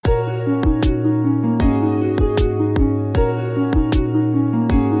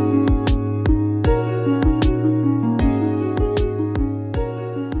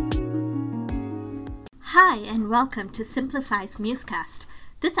welcome to Simplify's MuseCast.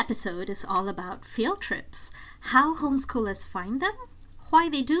 This episode is all about field trips, how homeschoolers find them, why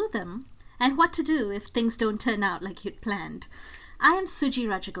they do them, and what to do if things don't turn out like you'd planned. I am Suji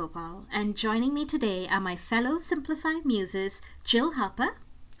Rajagopal, and joining me today are my fellow Simplify muses, Jill Harper.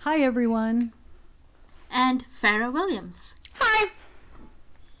 Hi, everyone. And Farrar Williams. Hi.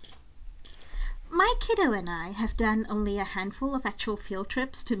 My kiddo and I have done only a handful of actual field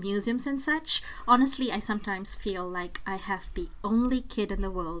trips to museums and such. Honestly, I sometimes feel like I have the only kid in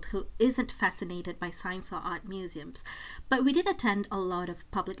the world who isn't fascinated by science or art museums. But we did attend a lot of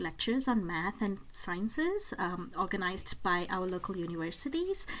public lectures on math and sciences organized by our local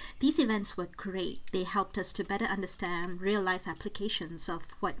universities. These events were great. They helped us to better understand real-life applications of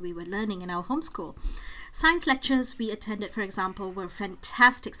what we were learning in our homeschool. Science lectures we attended, for example, were a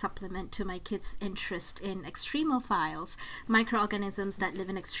fantastic supplement to my kids' interest in extremophiles, microorganisms that live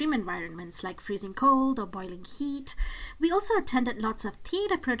in extreme environments like freezing cold or boiling heat. We also attended lots of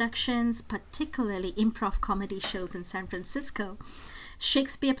theater productions, particularly improv comedy shows in San Francisco.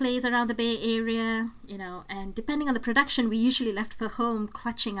 Shakespeare plays around the Bay Area, and depending on the production, we usually left for home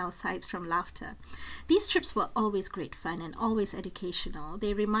clutching our sides from laughter. These trips were always great fun and always educational.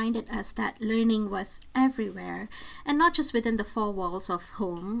 They reminded us that learning was everywhere and not just within the four walls of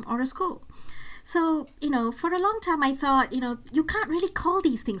home or a school. So, for a long time I thought, you can't really call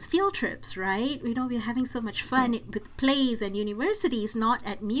these things field trips, right? We're having so much fun with plays and universities, not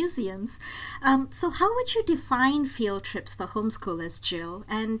at museums. So how would you define field trips for homeschoolers, Jill?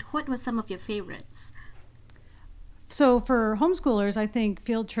 And what were some of your favorites? So for homeschoolers, I think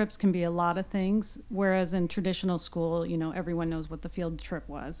field trips can be a lot of things, whereas in traditional school, everyone knows what the field trip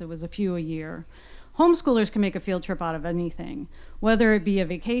was. It was a few a year. Homeschoolers can make a field trip out of anything, whether it be a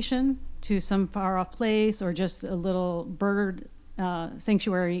vacation to some far-off place or just a little bird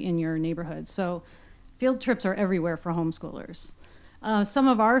sanctuary in your neighborhood. So field trips are everywhere for homeschoolers. Some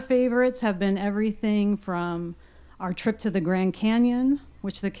of our favorites have been everything from our trip to the Grand Canyon,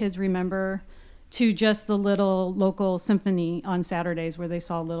 which the kids remember, to just the little local symphony on Saturdays where they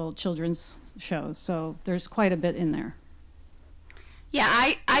saw little children's shows. So there's quite a bit in there. Yeah,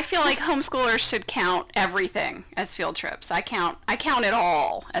 I feel like homeschoolers should count everything as field trips. I count it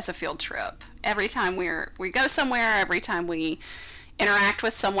all as a field trip. Every time we go somewhere, every time we interact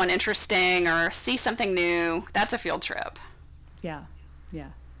with someone interesting or see something new, that's a field trip. Yeah.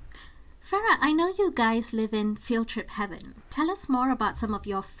 Farah, I know you guys live in field trip heaven. Tell us more about some of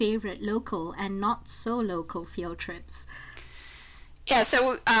your favorite local and not so local field trips. Yeah,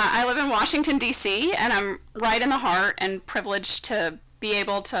 so I live in Washington, D.C., and I'm right in the heart and privileged to be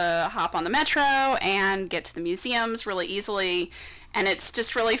able to hop on the metro and get to the museums really easily. And it's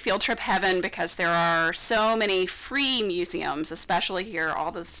just really field trip heaven because there are so many free museums, especially here,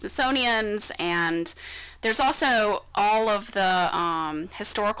 all the Smithsonian's, and there's also all of the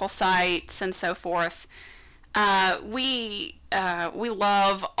historical sites and so forth. We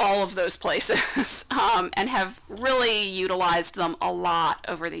love all of those places and have really utilized them a lot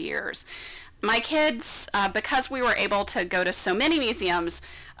over the years. My kids, because we were able to go to so many museums,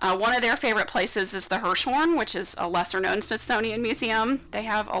 one of their favorite places is the Hirshhorn, which is a lesser-known Smithsonian museum. They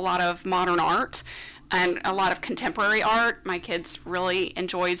have a lot of modern art and a lot of contemporary art. My kids really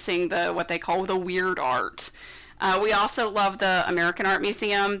enjoyed seeing what they call the weird art. We also love the American Art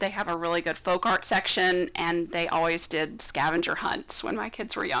Museum. They have a really good folk art section, and they always did scavenger hunts when my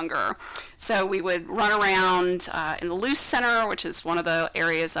kids were younger. So we would run around in the Luce Center, which is one of the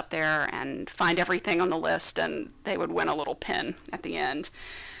areas up there, and find everything on the list, and they would win a little pin at the end.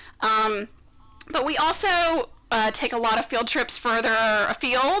 But we also take a lot of field trips further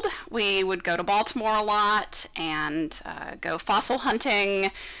afield. We would go to Baltimore a lot and go fossil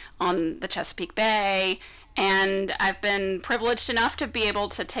hunting on the Chesapeake Bay. And I've been privileged enough to be able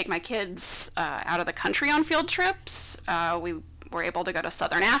to take my kids out of the country on field trips. We were able to go to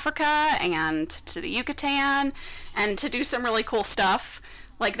Southern Africa and to the Yucatan and to do some really cool stuff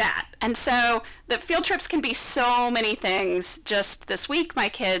like that. And so the field trips can be so many things. Just this week, my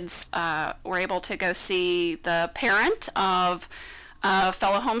kids were able to go see the parent of a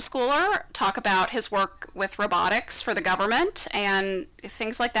fellow homeschooler talk about his work with robotics for the government, and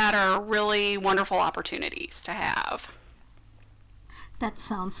things like that are really wonderful opportunities to have. That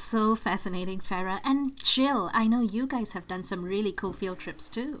sounds so fascinating, Farah. And Jill, I know you guys have done some really cool field trips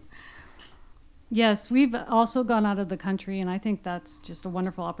too. Yes, we've also gone out of the country, and I think that's just a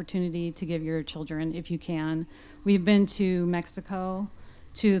wonderful opportunity to give your children, if you can. We've been to Mexico,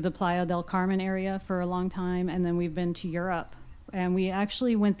 to the Playa del Carmen area for a long time, and then we've been to Europe. And we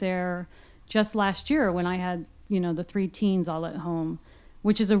actually went there just last year when I had, the 3 teens all at home.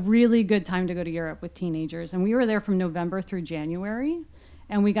 which is a really good time to go to Europe with teenagers. And we were there from November through January,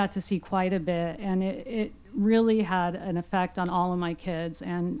 and we got to see quite a bit. And it really had an effect on all of my kids,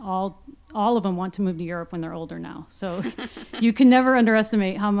 and all of them want to move to Europe when they're older now. So you can never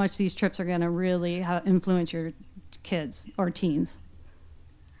underestimate how much these trips are going to really influence your kids or teens.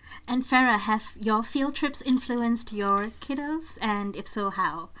 And Farrar, have your field trips influenced your kiddos? And if so,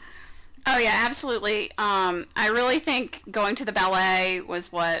 how? Oh, yeah, absolutely. I really think going to the ballet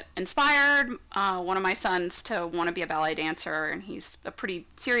was what inspired one of my sons to want to be a ballet dancer. And he's a pretty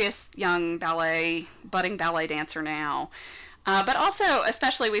serious young budding ballet dancer now. But also,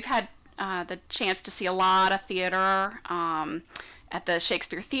 especially, we've had the chance to see a lot of theater at the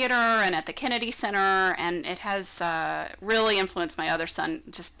Shakespeare Theater and at the Kennedy Center, and it has really influenced my other son.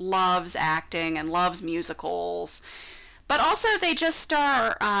 Just loves acting and loves musicals. But also they just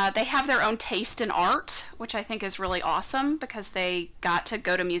are, they have their own taste in art, which I think is really awesome because they got to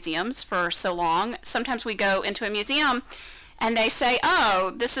go to museums for so long. Sometimes we go into a museum and they say,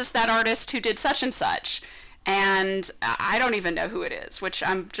 oh, this is that artist who did such and such. And I don't even know who it is, which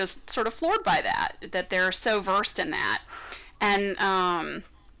I'm just sort of floored by that they're so versed in that. And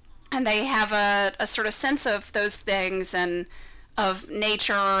they have a sort of sense of those things and of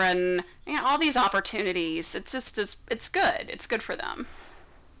nature and all these opportunities. It's just, it's good. It's good for them.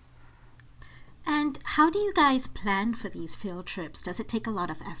 And how do you guys plan for these field trips? Does it take a lot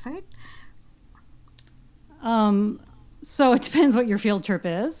of effort? So it depends what your field trip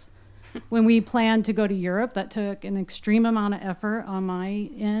is. When we planned to go to Europe, that took an extreme amount of effort on my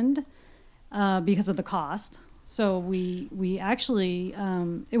end because of the cost. So we actually,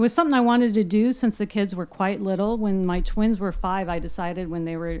 it was something I wanted to do since the kids were quite little. When my twins were 5, I decided when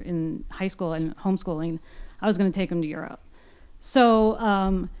they were in high school and homeschooling, I was going to take them to Europe. So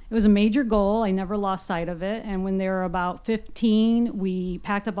it was a major goal. I never lost sight of it. And when they were about 15, we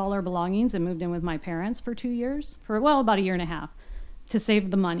packed up all our belongings and moved in with my parents for 2 years, about a year and a half, to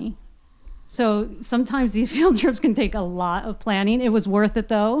save the money. So sometimes these field trips can take a lot of planning. It was worth it,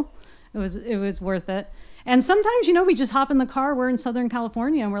 though. It was worth it. And sometimes, we just hop in the car. We're in Southern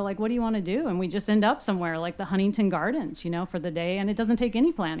California, and we're like, what do you want to do? And we just end up somewhere like the Huntington Gardens, for the day, and it doesn't take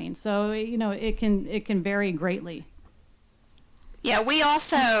any planning. So, it can vary greatly. Yeah, we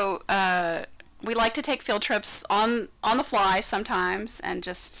also, we like to take field trips on the fly sometimes and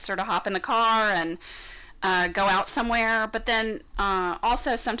just sort of hop in the car and go out somewhere. But then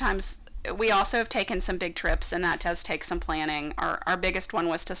also sometimes we also have taken some big trips, and that does take some planning. Our biggest one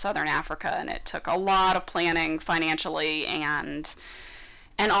was to Southern Africa, and it took a lot of planning financially and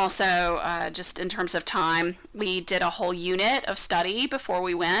also just in terms of time. We did a whole unit of study before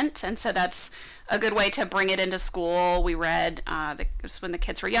we went, and so that's a good way to bring it into school. We read, when the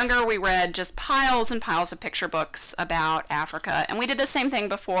kids were younger, we read just piles and piles of picture books about Africa. And we did the same thing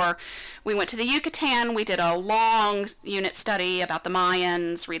before we went to the Yucatan. We did a long unit study about the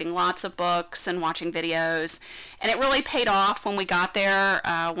Mayans, reading lots of books and watching videos. And it really paid off when we got there.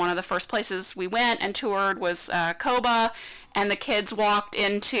 One of the first places we went and toured was Koba. And the kids walked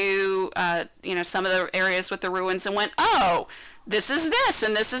into, some of the areas with the ruins and went, oh, this is this,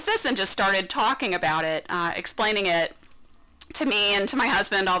 and this is this, and just started talking about it, explaining it to me and to my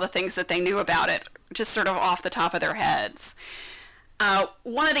husband, all the things that they knew about it, just sort of off the top of their heads.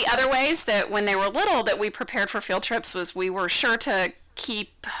 One of the other ways that when they were little that we prepared for field trips was we were sure to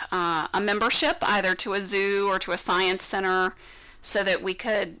keep a membership either to a zoo or to a science center so that we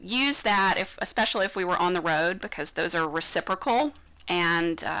could use that, especially if we were on the road, because those are reciprocal.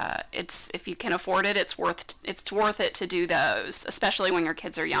 And if you can afford it, it's worth it to do those, especially when your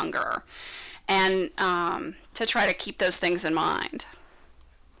kids are younger, and to try to keep those things in mind.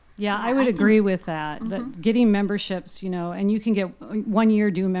 Yeah, I would agree with that. That getting memberships, and you can get 1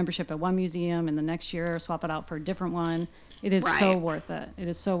 year do a membership at one museum, and the next year swap it out for a different one. It is so worth it. It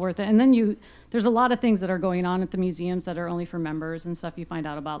is so worth it. And then there's a lot of things that are going on at the museums that are only for members and stuff. You find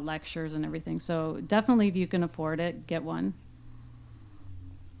out about lectures and everything. So definitely, if you can afford it, get one.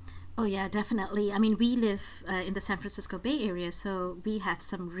 Oh, yeah, definitely. I mean, we live in the San Francisco Bay Area, so we have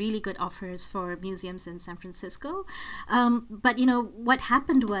some really good offers for museums in San Francisco. But, what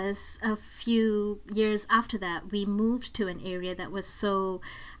happened was a few years after that, we moved to an area that was so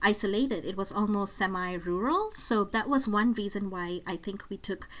isolated. It was almost semi-rural. So that was one reason why I think we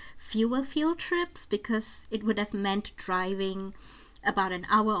took fewer field trips, because it would have meant driving about an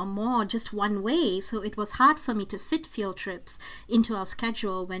hour or more just one way. So it was hard for me to fit field trips into our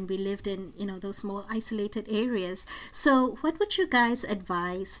schedule when we lived in, those more isolated areas. So what would you guys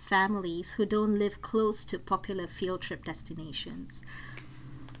advise families who don't live close to popular field trip destinations?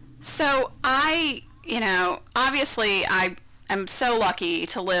 So obviously I am so lucky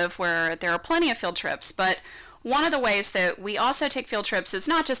to live where there are plenty of field trips, but one of the ways that we also take field trips is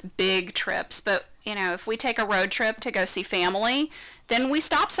not just big trips, but if we take a road trip to go see family, then we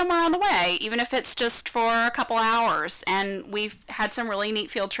stop somewhere on the way, even if it's just for a couple hours. And we've had some really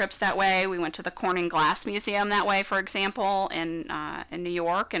neat field trips that way. We went to the Corning Glass Museum that way, for example, in New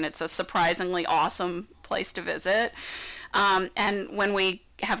York, and it's a surprisingly awesome place to visit. And when we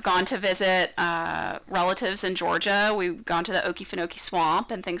have gone to visit relatives in Georgia, we've gone to the Okefenokee Swamp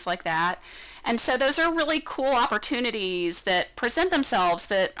and things like that. And so those are really cool opportunities that present themselves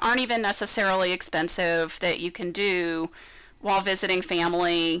that aren't even necessarily expensive, that you can do while visiting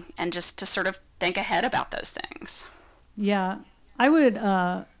family, and just to sort of think ahead about those things. Yeah, I would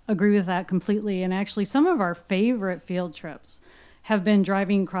agree with that completely. And actually, some of our favorite field trips have been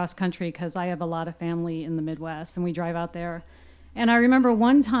driving cross country, because I have a lot of family in the Midwest and we drive out there. And I remember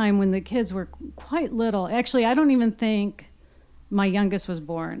one time when the kids were quite little. Actually, I don't even think my youngest was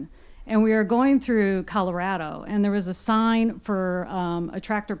born. And we were going through Colorado, and there was a sign for a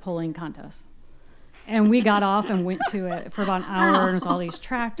tractor pulling contest. And we got off and went to it for about an hour, and it was all these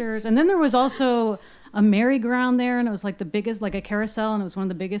tractors. And then there was also a merry-go-round there, and it was like the biggest, like a carousel, and it was one of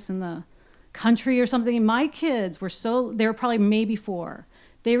the biggest in the country or something. And my kids were they were probably maybe 4.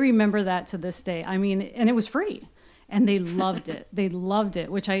 They remember that to this day. I mean, and it was free. And they loved it. They loved it,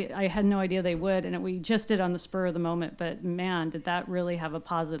 which I had no idea they would. And we just did on the spur of the moment. But man, did that really have a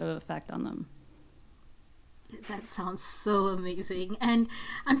positive effect on them. That sounds so amazing. And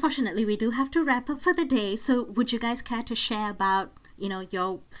unfortunately, we do have to wrap up for the day. So would you guys care to share about,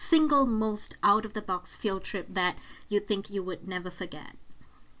 your single most out-of-the-box field trip that you think you would never forget?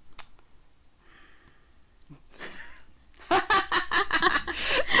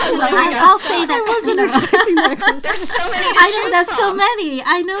 I'll say that. I wasn't expecting that question. There's so many. I know there's so many.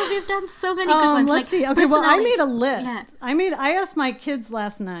 I know we've done so many good ones. Let's see. Okay, well, I made a list. Yeah. I asked my kids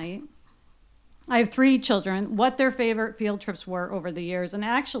last night. I have 3 children, what their favorite field trips were over the years, and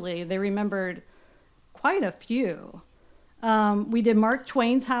actually they remembered quite a few. We did Mark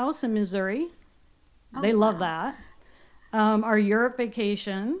Twain's house in Missouri. They love that. Our Europe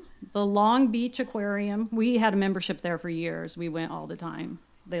vacation, the Long Beach Aquarium. We had a membership there for years. We went all the time.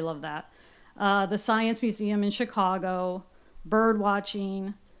 They love that. The Science Museum in Chicago, bird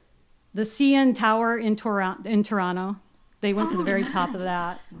watching, the CN Tower in Toronto. They went to the very top of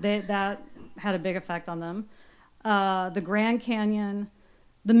that. That had a big effect on them. The Grand Canyon,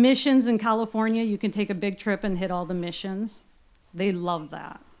 the missions in California. You can take a big trip and hit all the missions. They love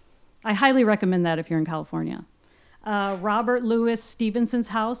that. I highly recommend that if you're in California. Robert Louis Stevenson's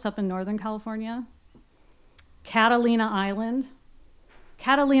house up in Northern California. Catalina Island.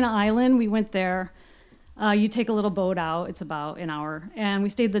 Catalina Island, we went there. You take a little boat out. It's about an hour. And we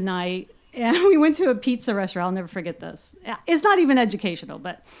stayed the night. And we went to a pizza restaurant. I'll never forget this. It's not even educational,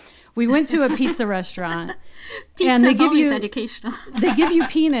 but we went to a pizza restaurant. Pizza is always educational. They give you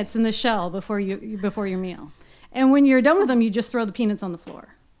peanuts in the shell before your meal. And when you're done with them, you just throw the peanuts on the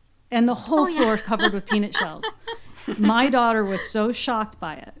floor. And the whole floor is covered with peanut shells. My daughter was so shocked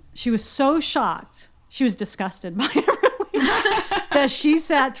by it. She was so shocked. She was disgusted by it, really, that she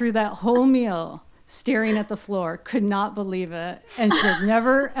sat through that whole meal staring at the floor, could not believe it, and she'll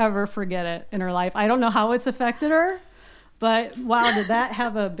never, ever forget it in her life. I don't know how it's affected her, but wow, did that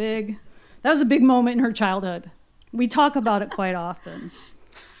have that was a big moment in her childhood. We talk about it quite often.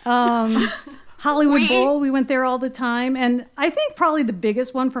 Hollywood Bowl, we went there all the time. And I think probably the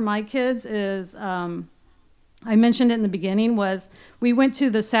biggest one for my kids is, I mentioned it in the beginning, was we went to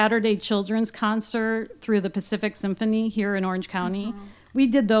the Saturday Children's Concert through the Pacific Symphony here in Orange County. Mm-hmm. We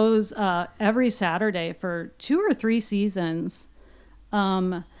did those every Saturday for 2 or 3 seasons.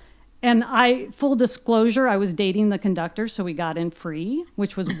 And full disclosure, I was dating the conductor, so we got in free,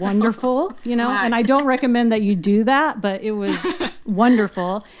 which was wonderful, and I don't recommend that you do that, but it was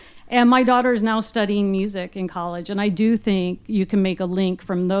wonderful. And my daughter is now studying music in college, and I do think you can make a link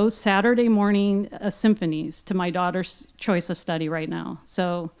from those Saturday morning symphonies to my daughter's choice of study right now.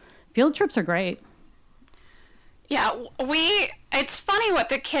 So field trips are great. Yeah, it's funny what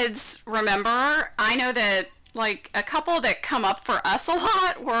the kids remember. I know that like a couple that come up for us a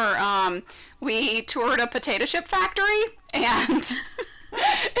lot were we toured a potato chip factory, and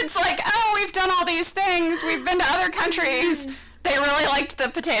it's like, oh, we've done all these things. We've been to other countries. They really liked the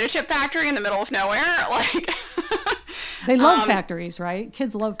potato chip factory in the middle of nowhere. Like, they love factories, right?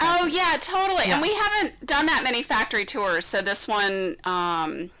 Kids love factories. Oh, yeah, totally. Yeah. And we haven't done that many factory tours. So this one,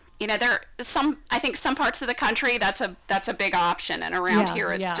 I think some parts of the country, that's a big option. And around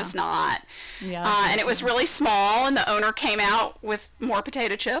here, it's just not. Yeah, and it was really small, and the owner came out with more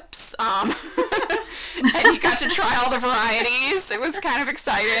potato chips. and you got to try all the varieties. It was kind of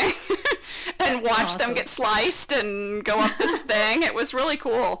exciting. And watch them get sliced and go up this thing. It was really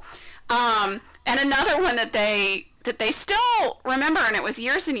cool. And another one that they still remember, and it was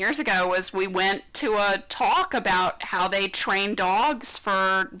years and years ago, was we went to a talk about how they train dogs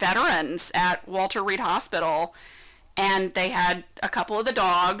for veterans at Walter Reed Hospital. And they had a couple of the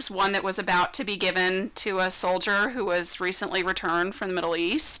dogs, one that was about to be given to a soldier who was recently returned from the Middle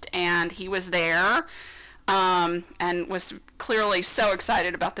East, and he was there and was clearly so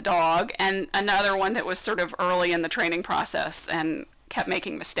excited about the dog, and another one that was sort of early in the training process and kept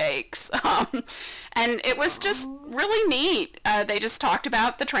making mistakes. And it was just really neat. They just talked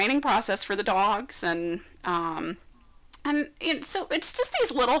about the training process for the dogs, and so it's just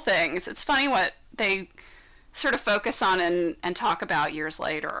these little things. It's funny what they sort of focus on and talk about years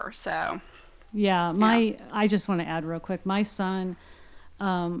later. So yeah, I just want to add real quick, my son,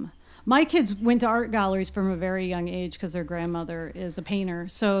 my kids went to art galleries from a very young age because their grandmother is a painter.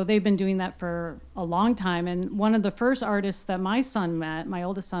 So they've been doing that for a long time. And one of the first artists that my son met, my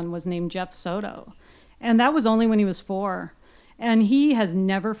oldest son, was named Jeff Soto. And that was only when he was 4. And he has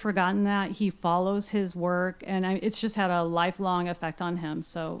never forgotten that. He follows his work, and it's just had a lifelong effect on him.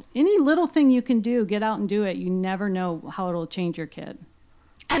 So any little thing you can do, get out and do it. You never know how it'll change your kid.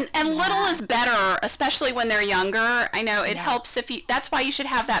 And little is better, especially when they're younger. I know it helps that's why you should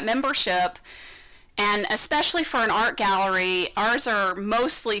have that membership. And especially for an art gallery, ours are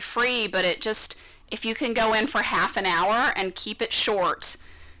mostly free, but if you can go in for half an hour and keep it short,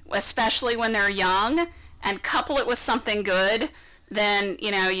 especially when they're young, and couple it with something good, then,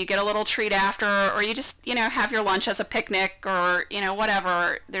 you get a little treat after, or you just, have your lunch as a picnic, or,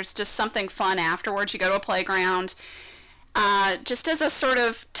 whatever. There's just something fun afterwards. You go to a playground, just as a sort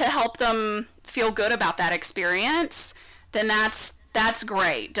of, to help them feel good about that experience, then that's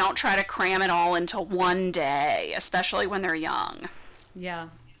great. Don't try to cram it all into one day, especially when they're young. Yeah,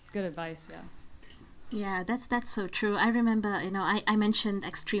 good advice, yeah. Yeah, that's so true. I remember, I mentioned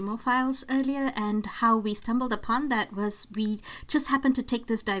extremophiles earlier, and how we stumbled upon that was we just happened to take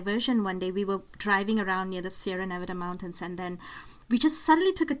this diversion one day. We were driving around near the Sierra Nevada mountains, and then we just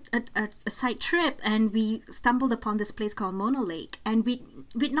suddenly took a side trip, and we stumbled upon this place called Mono Lake, and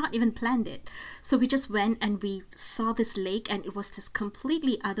we'd not even planned it. So we just went and we saw this lake, and it was this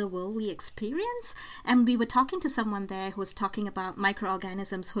completely otherworldly experience. And we were talking to someone there who was talking about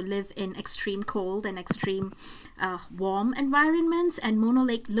microorganisms who live in extreme cold and extreme warm environments. And Mono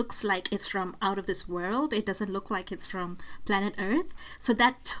Lake looks like it's from out of this world. It doesn't look like it's from planet Earth. So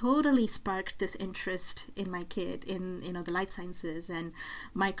that totally sparked this interest in my kid in the life sciences and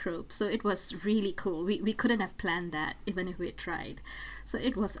microbes. So it was really cool. We couldn't have planned that even if we had tried. So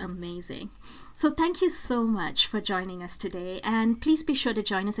it was amazing. So thank you so much for joining us today. And please be sure to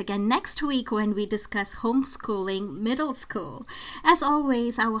join us again next week when we discuss homeschooling middle school. As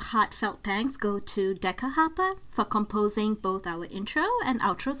always, our heartfelt thanks go to Decca Harper for composing both our intro and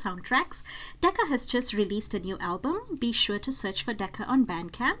outro soundtracks. Decca has just released a new album. Be sure to search for Decca on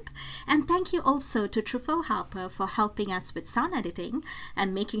Bandcamp. And thank you also to Truffaut Harper for helping us with sound editing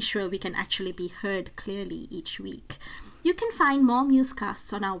and making sure we can actually be heard clearly each week. You can find more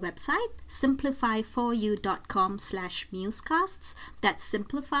MuseCasts on our website, simplify4u.com/MuseCasts. That's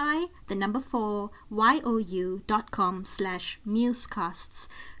simplify, 4, YOU.com/MuseCasts.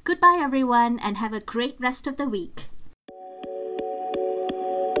 Goodbye, everyone, and have a great rest of the week.